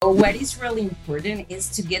So what is really important is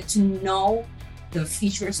to get to know the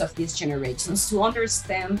features of these generations, to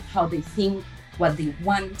understand how they think, what they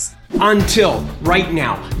want. Until right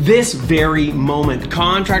now, this very moment,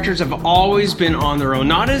 contractors have always been on their own,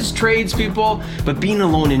 not as tradespeople, but being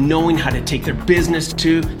alone and knowing how to take their business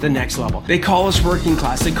to the next level. They call us working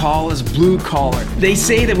class, they call us blue collar. They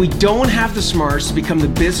say that we don't have the smarts to become the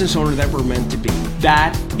business owner that we're meant to be.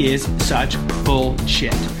 That is such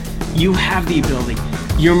bullshit. You have the ability.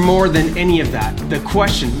 You're more than any of that. The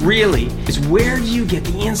question really is, where do you get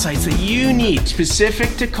the insights that you need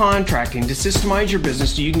specific to contracting to systemize your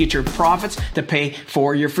business so you can get your profits to pay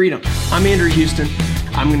for your freedom? I'm Andrew Houston.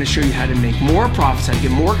 I'm going to show you how to make more profits, how to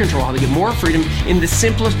get more control, how to get more freedom in the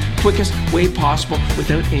simplest, quickest way possible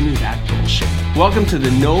without any of that bullshit. Welcome to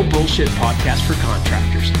the No Bullshit Podcast for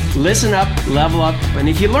Contractors. Listen up, level up, and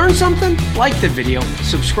if you learn something, like the video,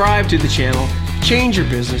 subscribe to the channel, change your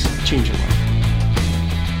business, change your life.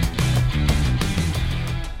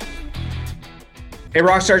 Hey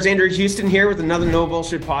Rockstars, Andrew Houston here with another No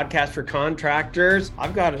Bullshit Podcast for Contractors.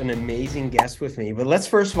 I've got an amazing guest with me, but let's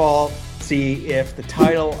first of all see if the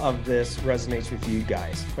title of this resonates with you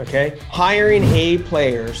guys, okay? Hiring A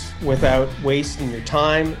players without wasting your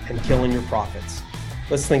time and killing your profits.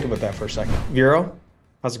 Let's think about that for a second. Vero,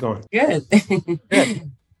 how's it going? Good. Good.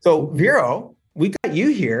 So Vero, we got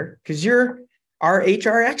you here because you're our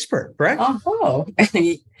HR expert, correct? Oh,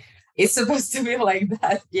 it's supposed to be like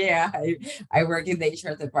that. Yeah, I work in the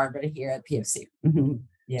HR department here at PFC. Mm-hmm.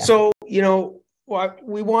 Yeah. So, I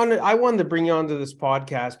wanted to bring you onto this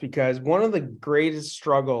podcast because one of the greatest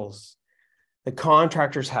struggles that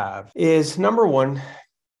contractors have is, number one,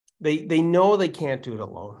 they know they can't do it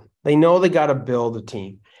alone. They know they got to build a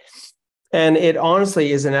team. And it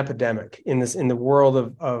honestly is an epidemic in the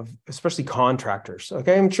world of especially contractors.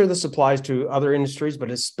 Okay, I'm sure this applies to other industries, but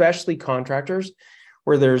especially contractors,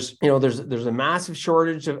 where there's a massive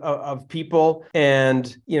shortage of people,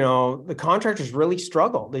 and the contractors really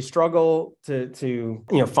struggle. They struggle to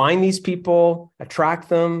find these people, attract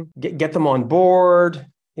them, get them on board,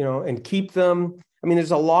 and keep them. I mean, there's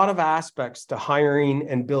a lot of aspects to hiring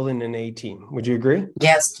and building an A team. Would you agree?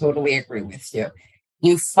 Yes, totally agree with you.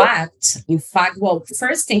 In fact, well,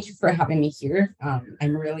 first, thank you for having me here.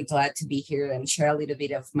 I'm really glad to be here and share a little bit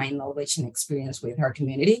of my knowledge and experience with our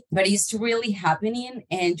community. But it's really happening.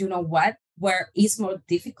 And you know what? Where is more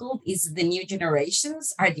difficult is the new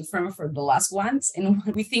generations are different from the last ones. And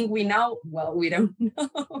what we think we know, well, we don't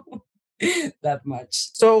know that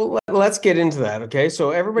much. So let's get into that. Okay.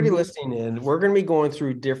 So everybody listening in, we're going to be going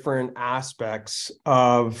through different aspects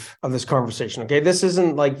of this conversation. Okay. This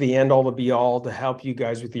isn't like the end all, the be all to help you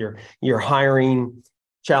guys with your hiring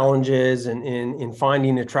challenges and in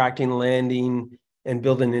finding, attracting, landing, and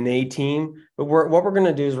building an A team. But what we're going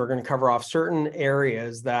to do is we're going to cover off certain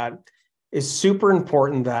areas that is super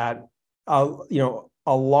important that,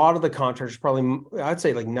 a lot of the contractors, probably, I'd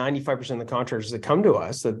say like 95% of the contractors that come to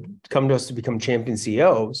us to become champion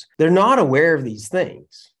CEOs, they're not aware of these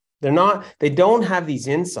things. They don't have these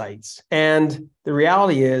insights. And the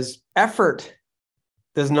reality is effort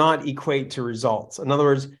does not equate to results. In other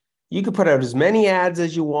words, you could put out as many ads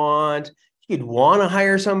as you want. You could want to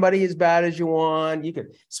hire somebody as bad as you want. You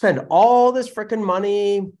could spend all this freaking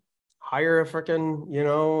money, hire a freaking,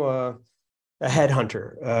 a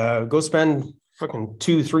headhunter, go spend fucking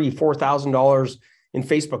 $2,000, $3,000, $4,000 in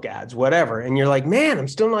Facebook ads, whatever. And you're like, man, I'm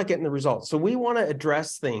still not getting the results. So we want to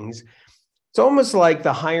address things. It's almost like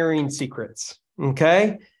the hiring secrets,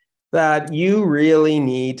 okay, that you really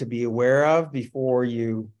need to be aware of before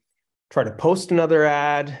you try to post another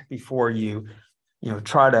ad, before you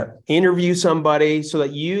try to interview somebody, so that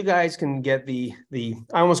you guys can get the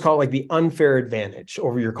I almost call it like the unfair advantage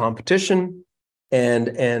over your competition and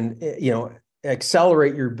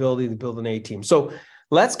accelerate your ability to build an A team. So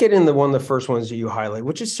let's get into one of the first ones that you highlight,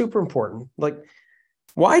 which is super important. Like,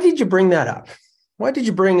 why did you bring that up? Why did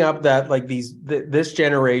you bring up that like this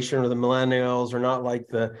generation or the millennials are not like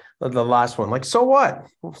the last one? Like, so what?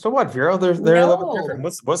 So what, Vero? They're a little bit different.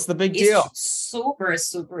 What's the big deal? It's super,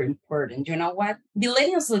 super important. You know what?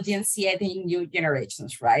 Millennials and Gen Z are the new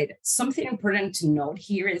generations, right? Something important to note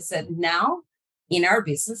here is that now, in our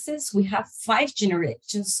businesses, we have 5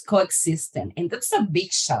 generations coexisting, and that's a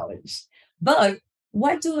big challenge. But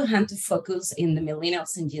why do we have to focus in the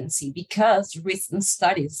millennials and Gen Z? Because recent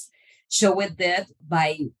studies show it that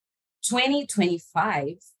by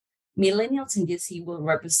 2025, millennials and Gen Z will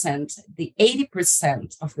represent the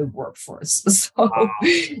 80% of the workforce. So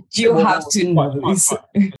you have to know this. Say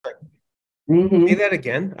that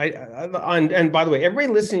again. And by the way,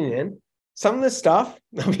 everybody listening in, some of this stuff,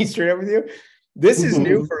 I'll be straight up with you, This is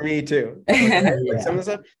new for me too. Okay? Like Yeah. some of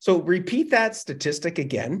the stuff. So repeat that statistic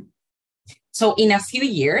again. So in a few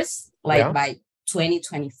years, like Yeah. by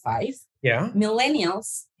 2025, Yeah.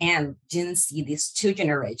 millennials and Gen Z, these two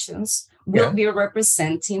generations, will be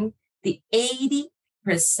representing the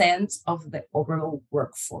 80% of the overall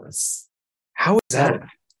workforce. How is that?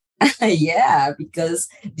 Yeah, because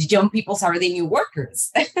the young people are the new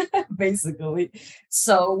workers, basically.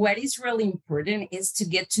 So what is really important is to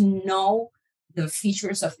get to know the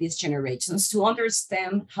features of these generations, to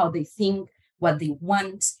understand how they think, what they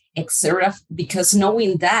want, etc. Because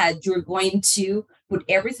knowing that, you're going to put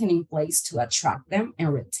everything in place to attract them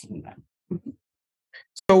and retain them.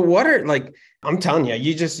 So what are like, I'm telling you,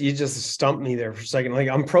 you just stumped me there for a second. Like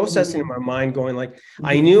I'm processing in my mind going like,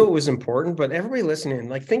 I knew it was important, but everybody listening,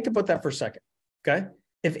 like think about that for a second. Okay.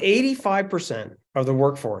 If 85% of the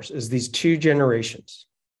workforce is these two generations,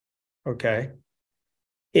 okay.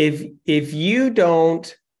 If you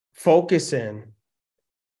don't focus in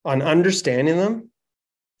on understanding them,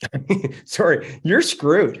 sorry, you're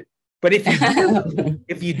screwed. But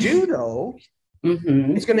if you do though,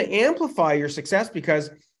 it's going to amplify your success because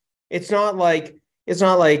it's not like we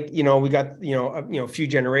got a few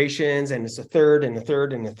generations and it's a third and a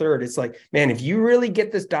third and a third. It's like, man, if you really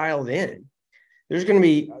get this dialed in, there's going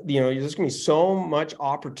to be so much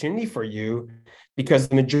opportunity for you, because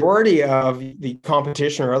the majority of the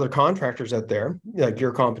competition or other contractors out there, like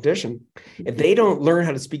your competition, if they don't learn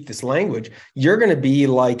how to speak this language, you're going to be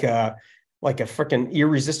like a freaking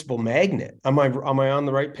irresistible magnet. Am I on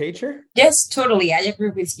the right page here? Yes, totally. I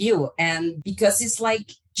agree with you. And because it's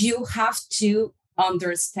like you have to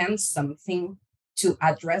understand something to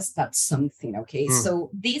address that something. Okay. So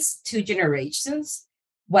these two generations,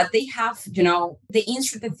 what they have, the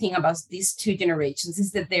interesting thing about these two generations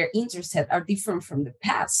is that their interests are different from the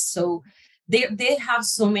past. So they have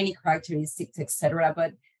so many characteristics, etc.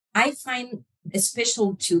 But I find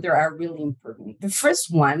special two that are really important. The first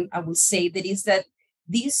one I would say that is that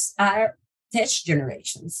these are tech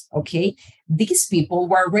generations. Okay, these people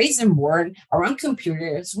were raised and born around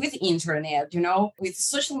computers, with internet, with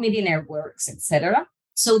social media networks, etc.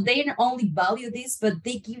 So they not only value this, but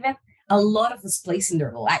they give it a lot of space in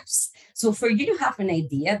their lives. So for you to have an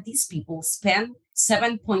idea, these people spend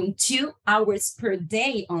 7.2 hours per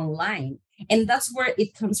day online. And that's where it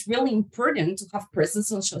becomes really important to have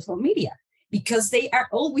presence on social media, because they are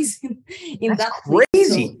always in that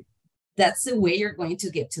crazy. So that's the way you're going to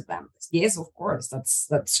get to them. Yes, of course.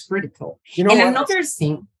 That's critical. Another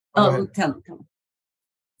thing. Tell me.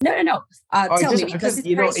 No. Tell me, because it's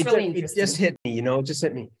really interesting. It just hit me. It just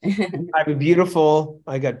hit me.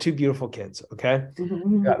 I got two beautiful kids. Okay.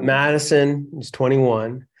 I got Madison, who's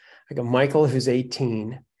 21. I got Michael, who's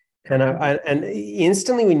 18. And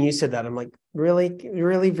instantly when you said that, I'm like, really,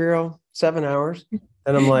 Vero, 7 hours?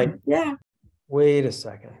 And I'm like, yeah. Wait a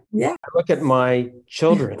second. Yeah. I look at my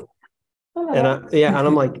children and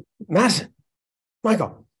I'm like, Madison,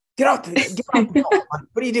 Michael, get out the phone.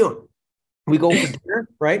 What are you doing? We go for dinner,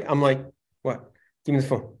 right? I'm like, what? Give me the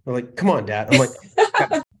phone. They're like, come on, Dad. I'm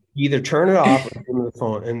like, you either turn it off or give me the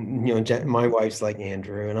phone. And my wife's like,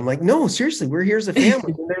 Andrew. And I'm like, no, seriously, we're here as a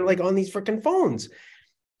family. And they're like on these freaking phones.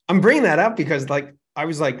 I'm bringing that up because I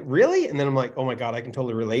was like, really? And then I'm like, oh my God, I can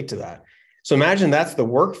totally relate to that. So imagine that's the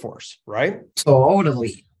workforce, right?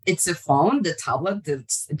 Totally. It's a phone, the tablet,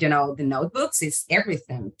 the notebooks, it's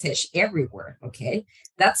everything, Tish, everywhere. Okay.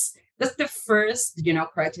 That's the first,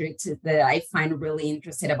 characteristic that I find really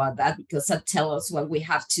interesting about that, because that tells us what we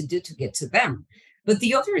have to do to get to them. But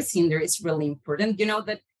the other thing there is really important,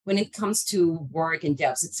 that when it comes to work and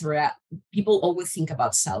jobs, etc., people always think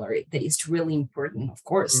about salary. That is really important, of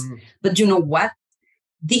course. But you know what?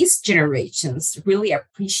 These generations really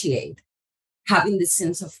appreciate having the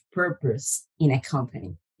sense of purpose in a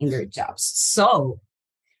company, in their jobs. So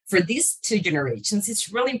for these two generations,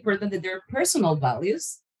 it's really important that their personal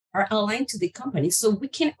values are aligned to the company. So we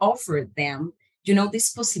can offer them,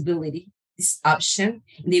 this possibility, this option,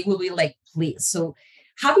 and they will be like, please. So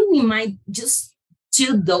having in mind just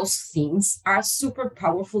those things are super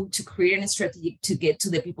powerful to create a strategy to get to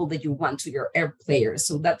the people that you want, to your air players.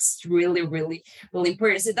 So that's really, really, really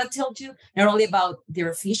important. So that tells you not only about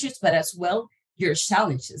their features, but as well your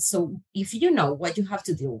challenges. So if you know what you have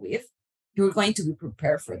to deal with, you're going to be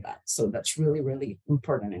prepared for that. So that's really, really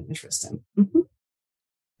important and interesting.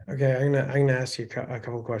 Okay, I'm gonna ask you a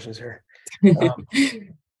couple of questions here.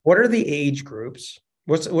 What are the age groups?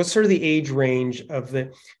 What's sort of the age range of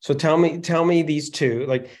the? So tell me these two.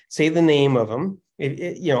 Like, say the name of them. I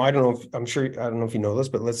don't know. I don't know if you know this,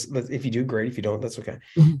 but let's. If you do, great. If you don't, that's okay.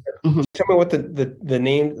 Tell me what the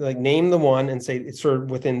name. Like, name the one and say it's sort of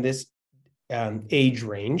within this age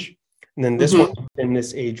range, and then this one in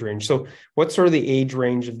this age range. So what's sort of the age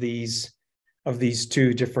range of these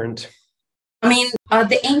two different? I mean,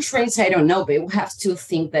 the age range, I don't know, but we have to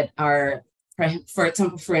think that for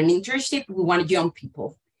example, for an internship, we want young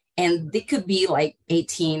people, and they could be like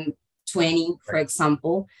 18, 20, for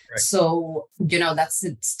example. Right. So, that's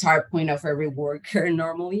the start point of every worker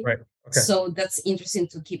normally. Right. Okay. So that's interesting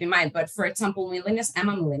to keep in mind. But for example, millennials, I'm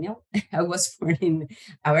a millennial. I was born in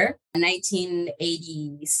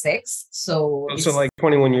 1986. So like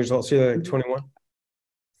 21 years old. So you're like 21?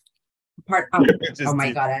 Oh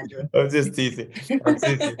my God, Andrew. I'm just teasing.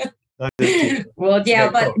 Well, yeah,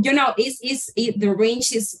 okay, but cool. The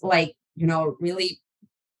range is like, really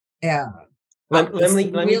let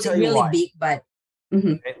me tell you why. Big, but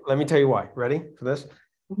okay, let me tell you why. Ready for this?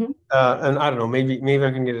 And I don't know, maybe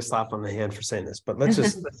I can get a slap on the hand for saying this, but let's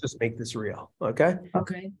just make this real. Okay.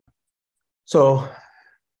 So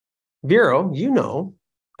Vero,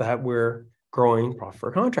 that we're growing Profit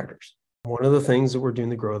for Contractors. One of the things that we're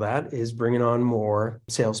doing to grow that is bringing on more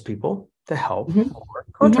salespeople to help more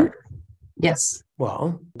contractors. Yes.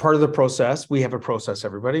 Well, part of the process, we have a process,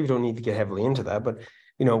 everybody. We don't need to get heavily into that, but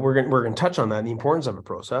we're going to touch on that, the importance of a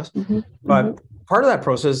process. But part of that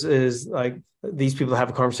process is like these people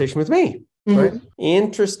have a conversation with me, right?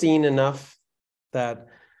 Interesting enough that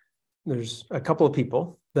there's a couple of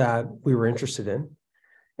people that we were interested in.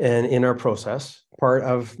 And in our process, part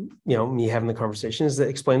of, me having the conversation is to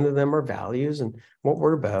explain to them our values and what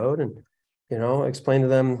we're about, and, explain to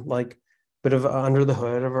them like a bit of under the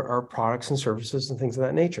hood of our products and services and things of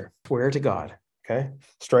that nature. Swear to God, okay?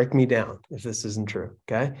 Strike me down if this isn't true,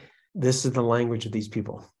 okay? This is the language of these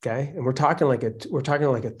people, okay? And we're talking like a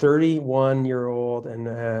 31-year-old and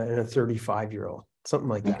a 35-year-old, something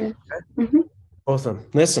like that. Okay? Both of them.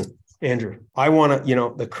 Listen, Andrew, I want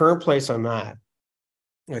to, the current place I'm at,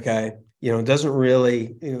 okay, doesn't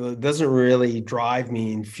really drive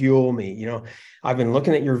me and fuel me. I've been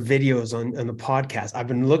looking at your videos on the podcast. I've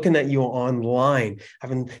been looking at you online. I've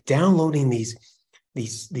been downloading these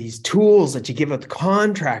tools that you give out to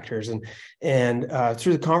contractors, and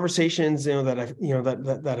through the conversations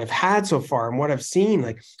that I've had so far and what I've seen,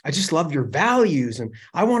 like I just love your values and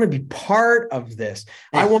I want to be part of this.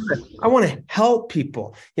 I want to help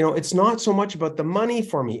people. It's not so much about the money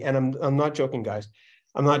for me, and I'm not joking, guys.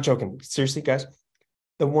 I'm not joking. Seriously, guys.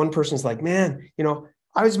 The one person's like, man,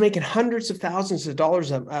 I was making hundreds of thousands of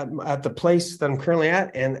dollars at the place that I'm currently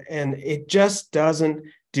at, and it just doesn't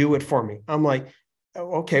do it for me. I'm like,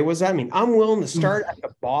 okay, what does that mean? I'm willing to start at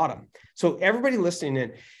the bottom. So everybody listening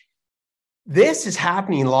in, this is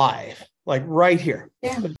happening live, like right here,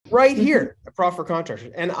 right here at Profit for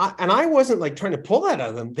Contractors. And I wasn't like trying to pull that out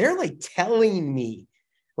of them. They're like telling me,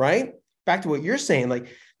 right? Back to what you're saying, like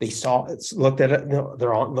they looked at it.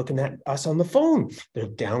 They're all looking at us on the phone. They're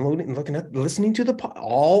downloading and listening to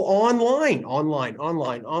all online.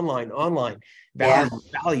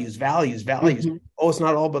 Values. Oh, it's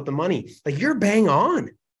not all about the money. Like you're bang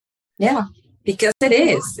on. Yeah, because it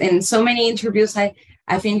is. In so many interviews,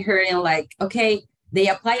 I've been hearing like, okay, they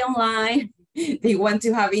apply online. They want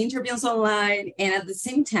to have interviews online. And at the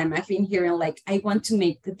same time, I've been hearing like, I want to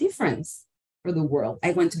make the difference for the world.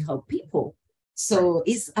 I want to help people. So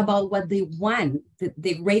it's about what they want,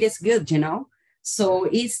 the greatest good, So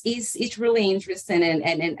it's really interesting.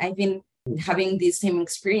 And I've been having the same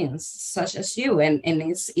experience such as you. And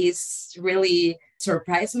it's really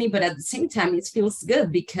surprised me. But at the same time, it feels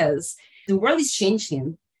good because the world is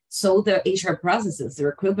changing. So the HR processes, the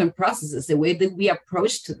recruitment processes, the way that we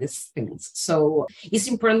approach to these things. So it's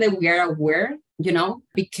important that we are aware,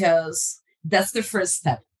 because that's the first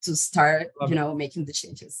step to start, making the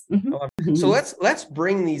changes. So let's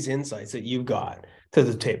bring these insights that you've got to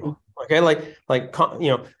the table. Okay, a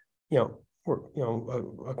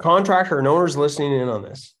contractor, an owner's listening in on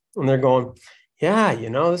this, and they're going, yeah,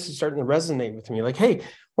 this is starting to resonate with me. Like, hey,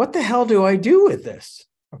 what the hell do I do with this?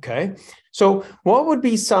 Okay, so what would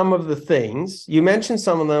be some of the things you mentioned?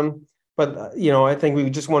 Some of them, but I think we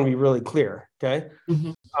just want to be really clear. Okay.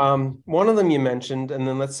 One of them you mentioned, and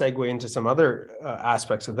then let's segue into some other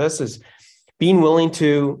aspects of this, is being willing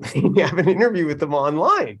to have an interview with them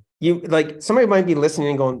online. Somebody might be listening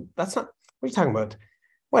and going, that's not, what are you talking about?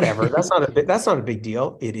 Whatever. That's not a big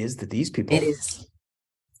deal. It is to these people. It is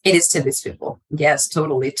to these people. Yes,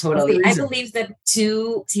 totally. I believe that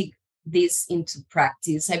to take this into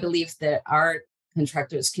practice, I believe that our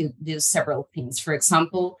contractors could do several things. For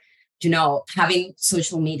example, having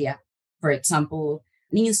social media, for example,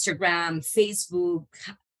 Instagram, Facebook,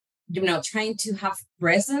 trying to have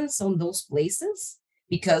presence on those places,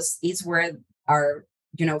 because it's where our,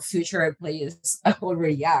 future employees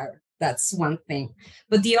already are. That's one thing.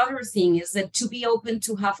 But the other thing is that to be open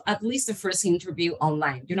to have at least the first interview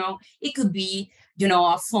online. It could be,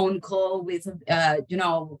 a phone call with,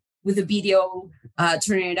 with a video,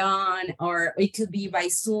 turn it on, or it could be by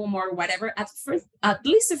Zoom or whatever. At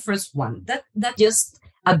least the first one. That just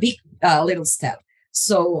a big little step.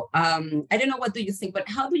 So I don't know, what do you think? But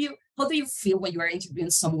how do you feel when you are interviewing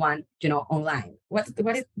someone, online? What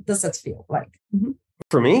does that feel like? Mm-hmm.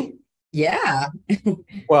 For me? Yeah.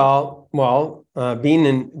 Well,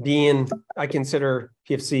 being I consider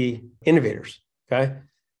PFC innovators. Okay.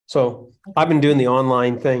 So I've been doing the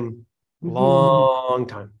online thing a long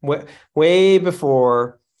time, way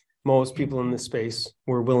before most people in this space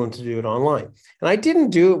were willing to do it online. And I didn't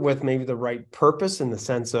do it with maybe the right purpose, in the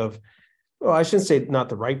sense of, well, I shouldn't say not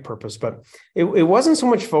the right purpose, but it wasn't so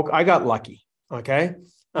much I got lucky. Okay.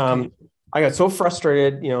 I got so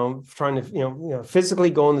frustrated, trying to, physically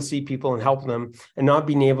going to see people and help them, and not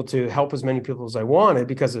being able to help as many people as I wanted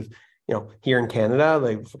because of, here in Canada,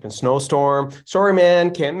 like fucking snowstorm. Sorry,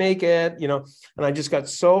 man, can't make it, and I just got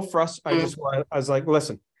so frustrated. I was like,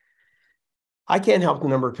 listen, I can't help the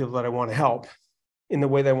number of people that I want to help in the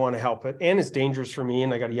way that I want to help it. And it's dangerous for me.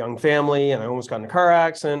 And I got a young family, and I almost got in a car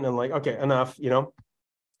accident, and like, okay, enough, So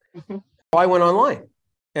I went online.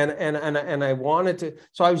 And I wanted to,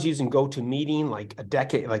 so I was using GoToMeeting like a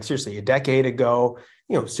decade ago,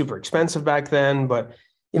 super expensive back then, but,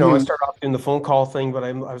 I started off doing the phone call thing, but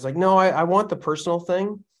I was like, no, I want the personal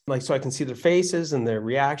thing, like, so I can see their faces and their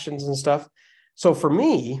reactions and stuff. So for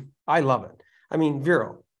me, I love it. I mean,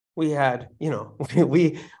 Vero, we had,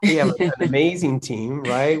 we have an amazing team,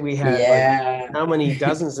 right? We had like how many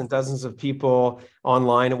dozens and dozens of people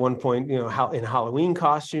online at one point, in Halloween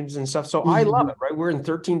costumes and stuff. So I love it, right? We're in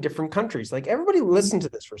 13 different countries. Like, everybody listen to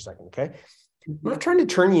this for a second, okay? I'm not trying to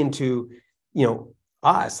turn you into,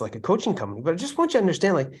 us, like a coaching company, but I just want you to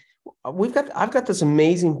understand, like, I've got this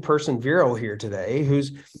amazing person, Vero, here today,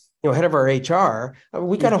 who's, head of our HR.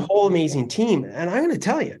 We got a whole amazing team. And I'm going to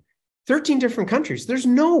tell you, 13 different countries. There's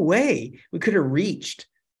no way we could have reached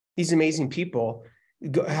these amazing people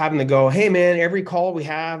having to go, hey man, every call we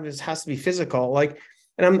have has to be physical. Like,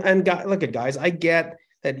 look at guys, I get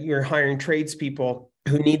that you're hiring tradespeople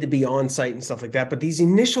who need to be on site and stuff like that. But these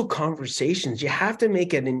initial conversations, you have to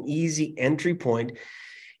make it an easy entry point.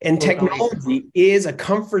 And technology is a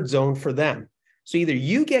comfort zone for them. So either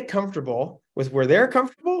you get comfortable with where they're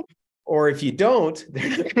comfortable, or if you don't, they're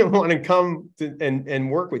not going to want to come and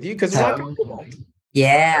work with you because they're not comfortable.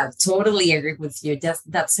 Yeah, totally agree with you.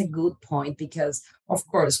 That's a good point, because of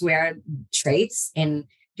course we are trades, and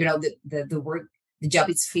the work, the job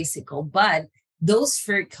is physical, but those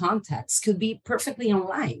first contacts could be perfectly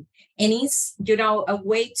online. And it's, a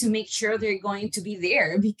way to make sure they're going to be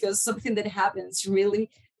there, because something that happens really,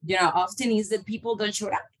 often is that people don't show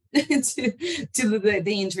up to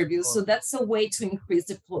the interview. So that's a way to increase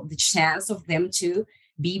the chance of them to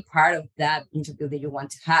be part of that interview that you want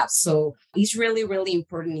to have. So it's really, really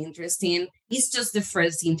important, interesting. It's just the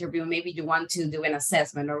first interview. Maybe you want to do an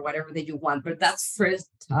assessment or whatever that you want, but that's first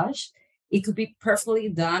touch. It could be perfectly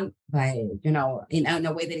done by, in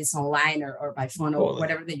a way that is online or by phone or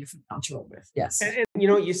whatever that you feel comfortable with. Yes. And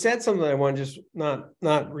you said something that I want to just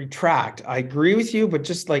not retract. I agree with you, but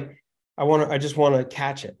just like, I just want to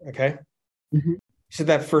catch it. Okay. Mm-hmm. So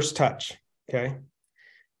that first touch. Okay.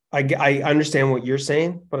 I understand what you're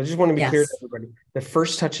saying, but I just want to be clear to everybody. The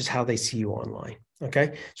first touch is how they see you online.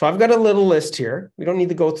 Okay. So I've got a little list here. We don't need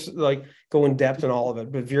to go in depth in all of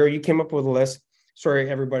it, but Vero, you came up with a list. Sorry,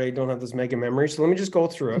 everybody, I don't have this mega memory. So let me just go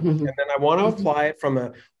through it. And then I want to apply it from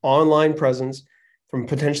an online presence, from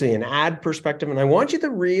potentially an ad perspective. And I want you to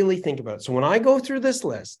really think about it. So when I go through this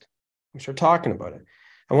list, we start talking about it,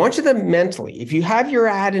 I want you to mentally, if you have your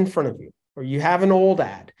ad in front of you, or you have an old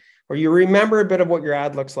ad, or you remember a bit of what your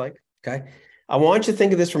ad looks like, okay? I want you to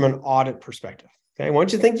think of this from an audit perspective, okay? I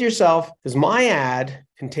want you to think to yourself, does my ad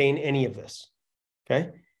contain any of this,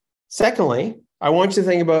 okay? Secondly, I want you to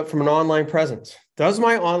think about from an online presence. Does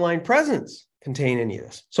my online presence contain any of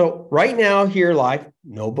this? So right now, here live,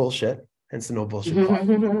 no bullshit, hence the no bullshit.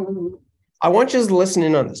 I want you to listen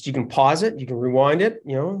in on this. You can pause it, you can rewind it.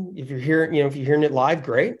 If you're hearing it live,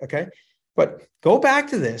 great, okay? But go back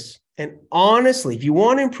to this. And honestly, if you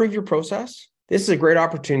want to improve your process, this is a great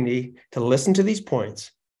opportunity to listen to these points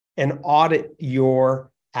and audit your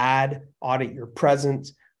ad, audit your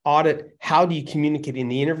presence, audit how do you communicate in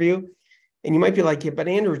the interview. And you might be like, yeah, but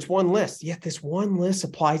Andrew, it's one list. Yet this one list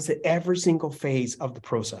applies to every single phase of the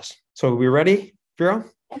process. So are we ready, Vero?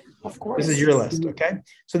 Of course. This is your list, okay?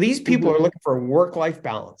 So these people are looking for a work-life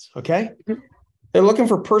balance, okay? They're looking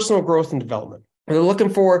for personal growth and development. They're looking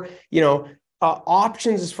for,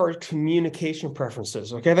 options as far as communication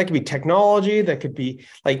preferences. Okay, that could be technology, that could be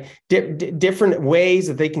like different ways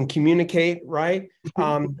that they can communicate, right?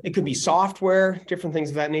 It could be software, different things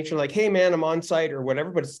of that nature, like, hey man, I'm on site or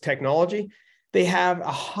whatever, but it's technology. They have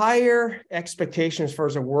a higher expectation as far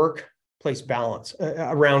as a workplace balance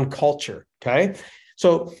around culture. Okay,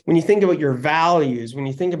 so when you think about your values, when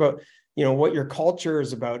you think about what your culture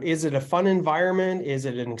is about, is it a fun environment? Is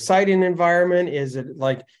it an exciting environment? Is it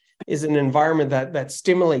an environment that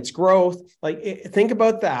stimulates growth? Like, think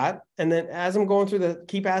about that. And then as I'm going through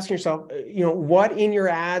keep asking yourself, what in your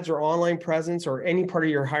ads or online presence or any part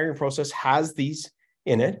of your hiring process has these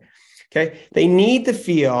in it? Okay. They need to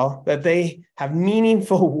feel that they have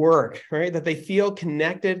meaningful work, right? That they feel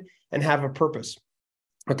connected and have a purpose.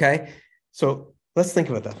 Okay. So let's think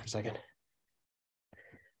about that for a second.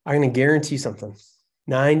 I'm going to guarantee something.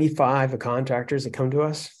 95 of contractors that come to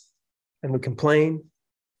us and we complain,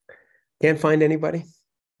 can't find anybody.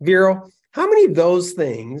 Vero, how many of those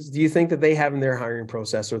things do you think that they have in their hiring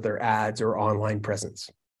process or their ads or online presence?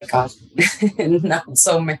 God, not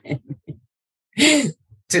so many.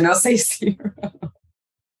 Do not say zero.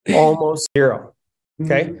 Almost zero.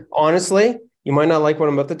 Okay. Mm-hmm. Honestly, you might not like what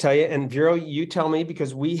I'm about to tell you. And Vero, you tell me,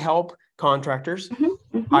 because we help contractors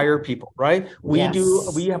hire people, right? We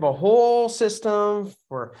have a whole system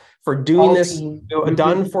for doing all this, a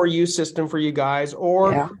done for you system for you guys,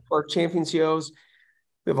 or for champion CEOs.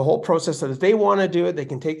 We have a whole process that if they want to do it, they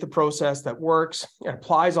can take the process that works and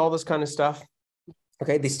applies all this kind of stuff.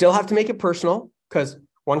 Okay. They still have to make it personal because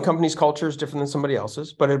one company's culture is different than somebody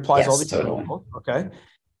else's, but it applies all these people. Okay.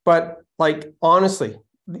 But like, honestly,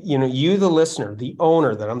 you, the listener, the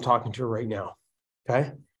owner that I'm talking to right now.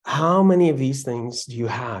 Okay. How many of these things do you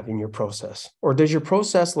have in your process? Or does your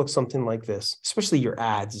process look something like this? Especially your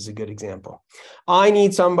ads is a good example. I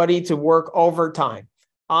need somebody to work overtime.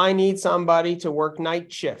 I need somebody to work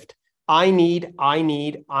night shift. I need.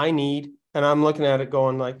 And I'm looking at it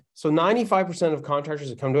going like, so 95% of contractors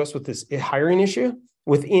that come to us with this hiring issue,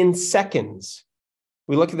 within seconds,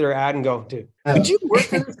 we look at their ad and go, dude, would you work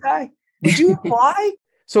for this guy? Would you apply?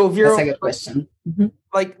 So Vero, that's a good question.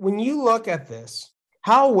 Like when you look at this,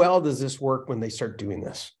 how well does this work when they start doing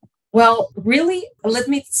this? Well, really, let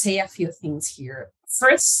me say a few things here.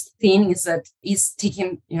 First thing is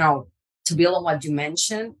taking, to build on what you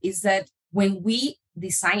mentioned, is that when we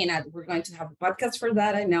design an ad, we're going to have a podcast for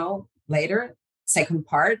that, I know, later, second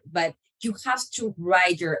part, but you have to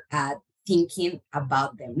write your ad thinking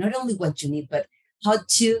about them, not only what you need, but how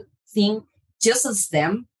to think just as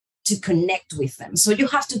them to connect with them. So you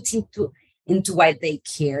have to think into why they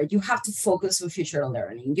care. You have to focus on future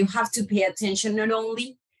learning. You have to pay attention not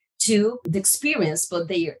only to the experience, but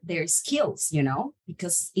their skills,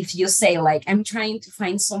 because if you say like, I'm trying to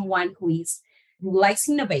find someone who likes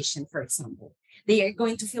innovation, for example, they are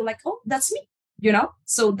going to feel like, oh, that's me,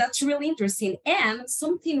 so that's really interesting. And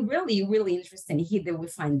something really, really interesting here that we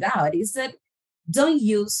find out is that don't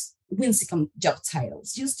use whimsical job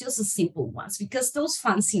titles, use just the simple ones, because those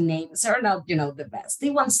fancy names are not, the best. They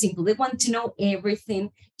want simple. They want to know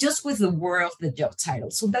everything just with the word of the job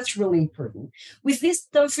title. So that's really important. With this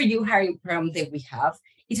Done For You hiring program that we have,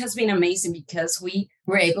 it has been amazing because we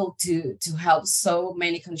were able to help so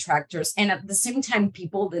many contractors, and at the same time,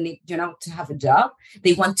 people that need, to have a job,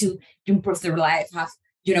 they want to improve their life, have,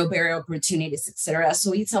 better opportunities, etc.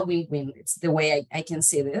 So it's a win-win. It's the way I can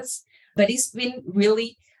say this, but it's been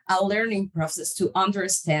really a learning process to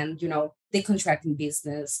understand, the contracting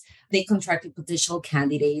business, the contracting potential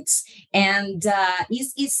candidates. And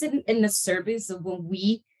it's in a service of when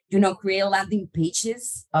we, create landing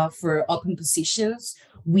pages for open positions.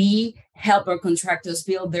 We help our contractors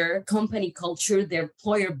build their company culture, their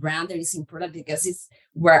employer brand. That is important because it's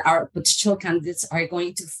where our potential candidates are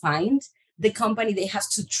going to find the company. They have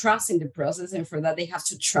to trust in the process, and for that, they have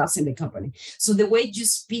to trust in the company. So the way you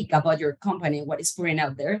speak about your company and what is pouring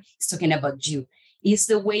out there is talking about you. It's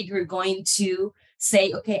the way you're going to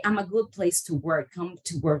say, okay, I'm a good place to work. Come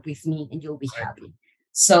to work with me and you'll be happy.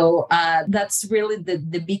 So that's really the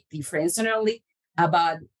big difference. Not only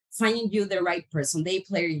about finding you the right person, the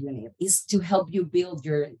player unit is to help you build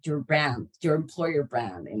your brand, your employer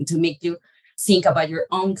brand, and to make you think about your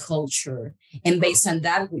own culture. And based on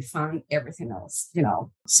that, we found everything else,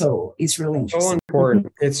 so it's really interesting. So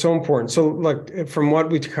important. It's so important. So look, from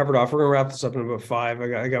what we covered off, we're going to wrap this up in about 5.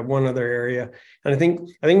 I got one other area. And I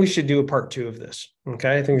think we should do a part 2 of this.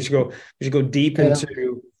 Okay. I think we should go deep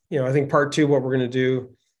into, I think part 2, what we're going to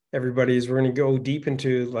do, everybody, is we're going to go deep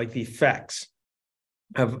into like the effects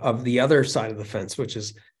of the other side of the fence, which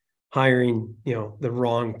is hiring, the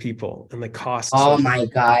wrong people and the costs. Oh my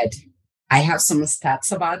God. I have some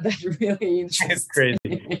stats about that really It's interesting.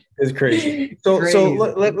 crazy. It's crazy. So Crazy.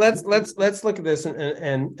 let's look at this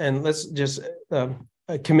and let's just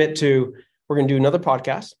commit to, we're going to do another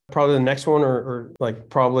podcast, probably the next one, or like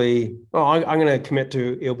probably, I'm going to commit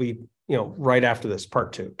to, it'll be, right after this,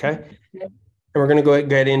 part 2. Okay. Yeah. And we're going to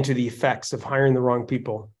get into the effects of hiring the wrong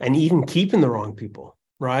people and even keeping the wrong people,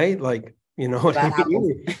 right? Like, what I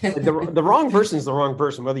mean? The wrong person is the wrong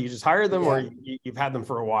person, whether you just hire them or you've had them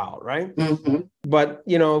for a while, right? Mm-hmm. But,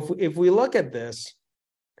 if we look at this,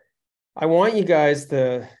 I want you guys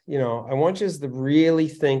to, I want you to really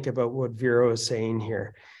think about what Vero is saying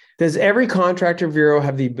here. Does every contractor, Vero,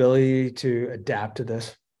 have the ability to adapt to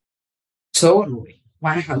this? Totally.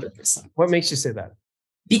 100%. What makes you say that?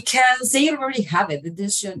 Because they already have it. They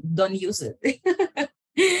just don't use it.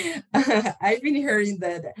 I've been hearing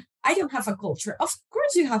that I don't have a culture. Of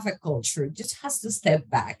course you have a culture. You just has to step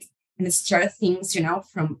back and start things,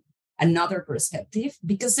 from another perspective.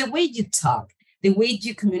 Because the way you talk, the way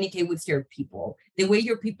you communicate with your people, the way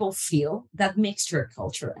your people feel, that makes your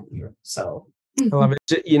culture and your. So I love it.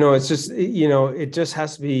 It's just, it just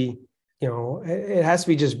has to be, it has to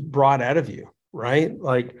be just brought out of you, right?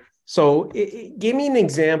 Like, so give me an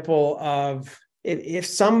example of if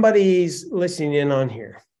somebody's listening in on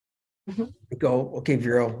here, go, okay,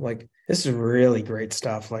 Vero, like, this is really great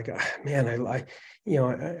stuff. Like, man, I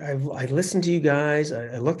listened to you guys.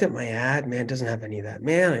 I looked at my ad, man, it doesn't have any of that.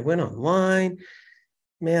 Man, I went online,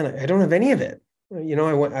 man, I don't have any of it. Hey,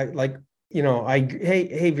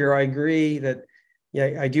 Vero, I agree that,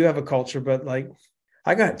 I do have a culture, but like,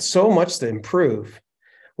 I got so much to improve.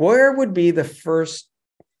 Where would be the first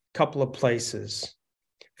couple of places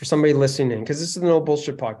for somebody listening in? Because this is a no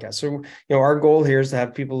bullshit podcast. So, our goal here is to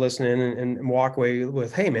have people listen in and walk away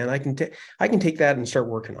with, hey man, I can take that and start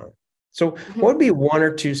working on it. So what would be 1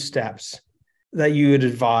 or 2 steps that you would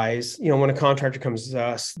advise, when a contractor comes to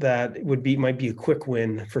us, that might be a quick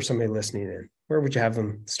win for somebody listening in? Where would you have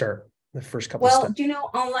them start the first couple of steps?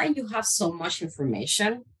 Online you have so much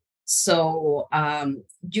information. So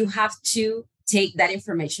you have to take that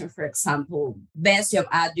information, for example, best job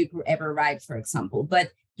ad you could ever write, for example,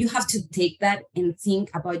 but you have to take that and think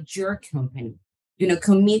about your company,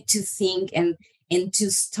 commit to think and to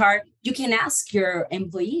start. You can ask your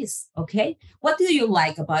employees, okay, what do you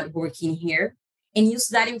like about working here? And use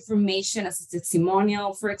that information as a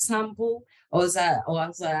testimonial, for example, or as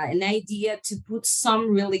an idea to put some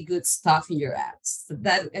really good stuff in your ads. So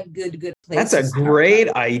that's a good place. That's a great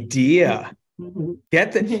idea. Mm-hmm.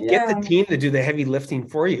 Get the team to do the heavy lifting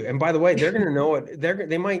for you. And by the way, they're going to know it.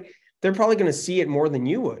 They're probably going to see it more than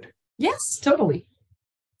you would. Yes, totally.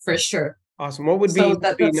 For sure. Awesome. What would be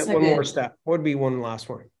one more step? What would be one last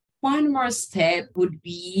one? One more step would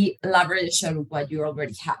be leverage on what you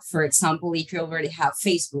already have. For example, if you already have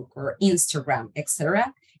Facebook or Instagram,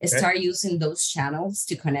 etc., start using those channels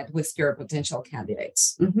to connect with your potential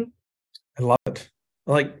candidates. Mm-hmm. I love it.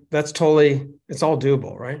 Like, it's all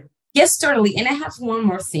doable, right? Yes, totally. And I have one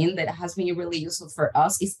more thing that has been really useful for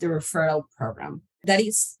us is the referral program. That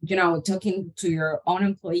is, talking to your own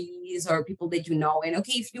employees or people that you know. And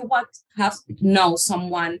okay, if you know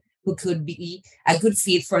someone who could be a good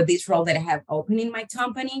fit for this role that I have open in my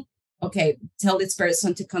company, okay, tell this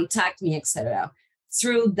person to contact me, etc.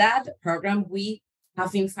 Through that program, we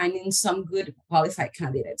have been finding some good qualified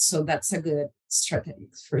candidates. So that's a good strategy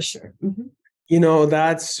for sure. Mm-hmm.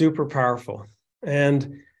 That's super powerful.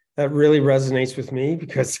 And that really resonates with me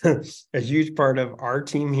because a huge part of our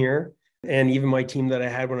team here, and even my team that I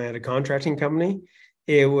had when I had a contracting company,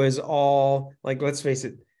 it was all like, let's face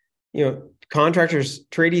it, contractors,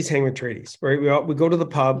 tradies hang with tradies, right? We go to the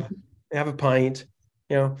pub, have a pint,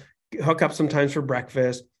 hook up sometimes for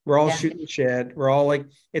breakfast. We're all shooting shit. We're all like,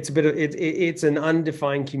 it's an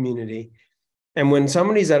undefined community. And when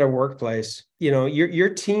somebody's at a workplace, your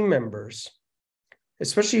team members,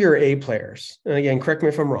 especially your A players, and again, correct me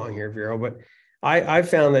if I'm wrong here, Vero, but I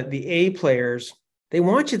found that the A players, they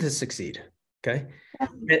want you to succeed. Okay.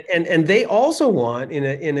 And they also want in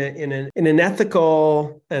an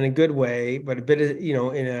ethical and a good way, but a bit of,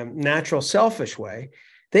 in a natural, selfish way,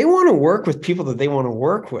 they want to work with people that they want to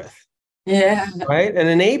work with. Yeah. Right. And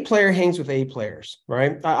an A player hangs with A players,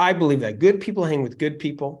 right? I believe that good people hang with good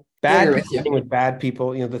people, bad people hang with bad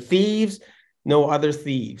people. The thieves know other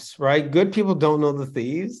thieves, right? Good people don't know the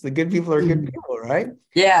thieves. The good people are good people, right?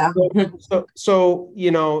 Yeah. So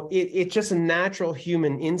it's just a natural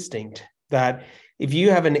human instinct that if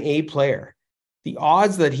you have an A player, the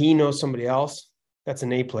odds that he knows somebody else that's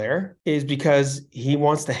an A player is because he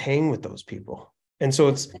wants to hang with those people. And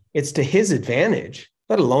so it's to his advantage,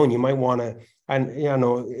 let alone you might want to,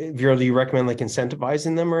 Vero, do you recommend like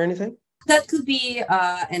incentivizing them or anything? That could be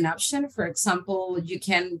an option. For example, you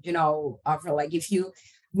can, offer like if you,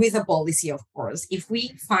 with a policy, of course, if we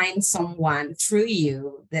find someone through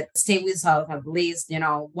you that stay with us at least,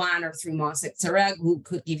 1 or 3 months, etc., who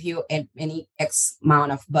could give you any X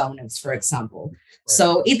amount of bonus, for example. Right.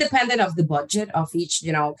 So it depended of the budget of each,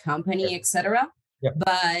 company, right. etc. Yep.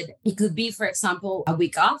 But it could be, for example, a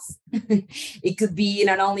week off. It could be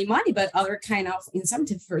not only money, but other kind of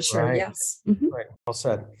incentive for sure. Right. Yes. Mm-hmm. Right. Well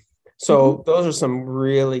said. So those are some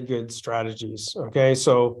really good strategies. Okay.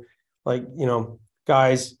 So like,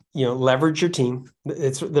 guys, leverage your team.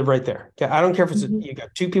 They're right there. Okay. I don't care if it's you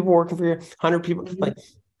got 2 people working for you, 100 people, like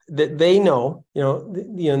that they know,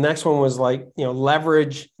 the next one was like,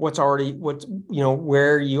 leverage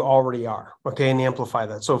where you already are. Okay. And amplify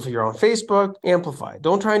that. So if you're on Facebook, amplify.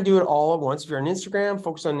 Don't try and do it all at once. If you're on Instagram,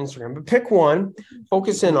 focus on Instagram, but pick one,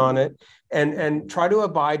 focus in on it. And try to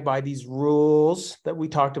abide by these rules that we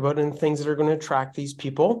talked about and things that are going to attract these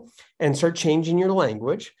people, and start changing your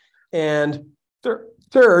language. And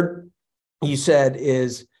third, you said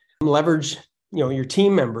is leverage, your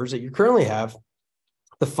team members that you currently have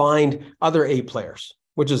to find other A players,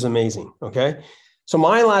 which is amazing. Okay. So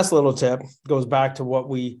my last little tip goes back to what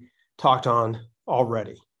we talked on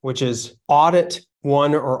already, which is audit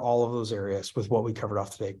one or all of those areas with what we covered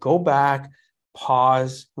off today. Go back,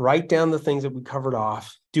 pause, write down the things that we covered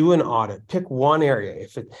off, do an audit, pick one area.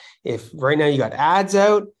 If right now you got ads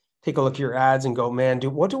out, take a look at your ads and go, man,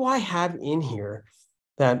 what do I have in here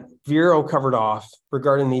that Vero covered off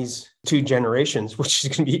regarding these 2 generations, which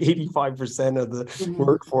is going to be 85% of the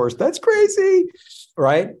workforce. That's crazy,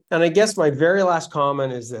 right? And I guess my very last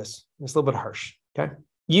comment is this. It's a little bit harsh, okay?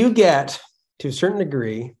 You get, to a certain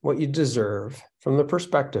degree, what you deserve from the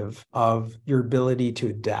perspective of your ability to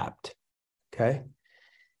adapt. Okay.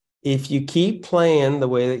 If you keep playing the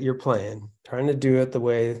way that you're playing, trying to do it the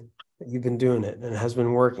way that you've been doing it and it has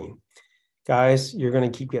been working, guys, you're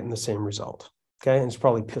going to keep getting the same result. Okay. And it's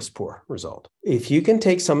probably piss poor result. If you can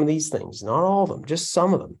take some of these things, not all of them, just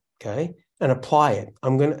some of them, okay, and apply it,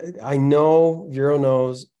 I know Vero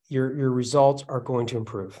knows your results are going to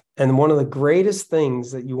improve. And one of the greatest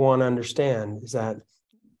things that you want to understand is that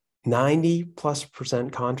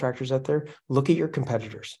 90+% contractors out there, look at your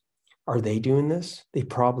competitors. Are they doing this? They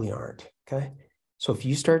probably aren't. Okay. So if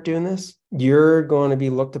you start doing this, you're going to be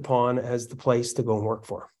looked upon as the place to go and work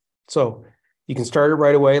for. So you can start it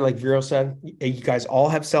right away. Like Vero said, you guys all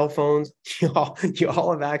have cell phones. You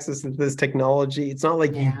all have access to this technology. It's not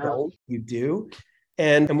like you don't, you do.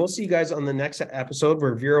 And we'll see you guys on the next episode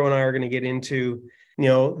where Vero and I are going to get into,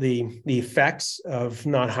 the effects of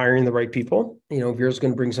not hiring the right people. Vero's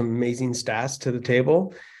going to bring some amazing stats to the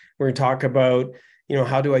table. We're going to talk about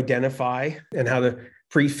how to identify and how to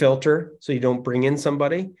pre-filter so you don't bring in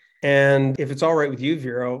somebody. And if it's all right with you,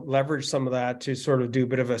 Vero, leverage some of that to sort of do a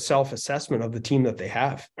bit of a self-assessment of the team that they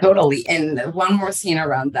have. Totally. And one more thing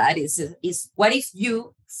around that is what if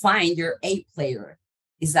you find your A player?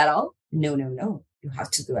 Is that all? No. You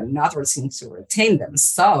have to do another thing to retain them.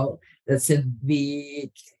 So that's a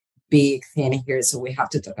big thing here. So we have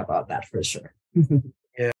to talk about that for sure.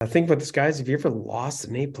 Yeah, I think with this, guys, have you ever lost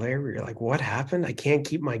an A player where you're like, what happened? I can't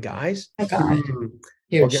keep my guys? Oh, God.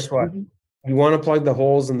 Well, guess what? You want to plug the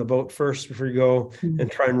holes in the boat first before you go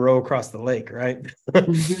and try and row across the lake, right?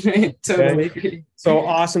 Totally. Okay. So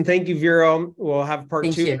awesome. Thank you, Vero. We'll have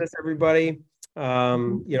part 2 of this, everybody.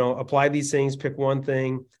 Apply these things, pick one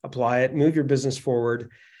thing, apply it, move your business forward.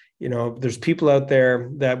 There's people out there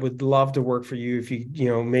that would love to work for you if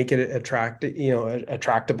you, make it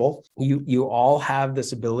attractable. You all have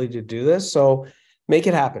this ability to do this. So make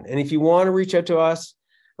it happen. And if you want to reach out to us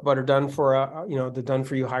about our the done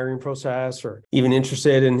for you hiring process, or even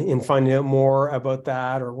interested in finding out more about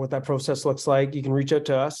that or what that process looks like, you can reach out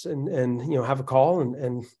to us and have a call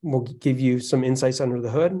and we'll give you some insights under the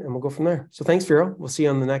hood and we'll go from there. So thanks, Vero. We'll see you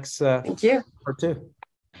on the next Thank you. part 2.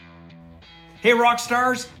 Hey, rock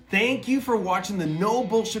stars. Thank you for watching the No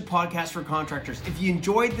Bullshit Podcast for Contractors. If you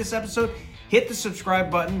enjoyed this episode, hit the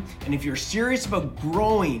subscribe button. And if you're serious about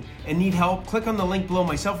growing and need help, click on the link below.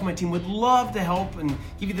 Myself and my team would love to help and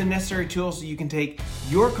give you the necessary tools so you can take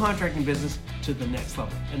your contracting business to the next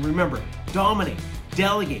level. And remember, dominate,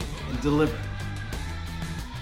 delegate, and deliver.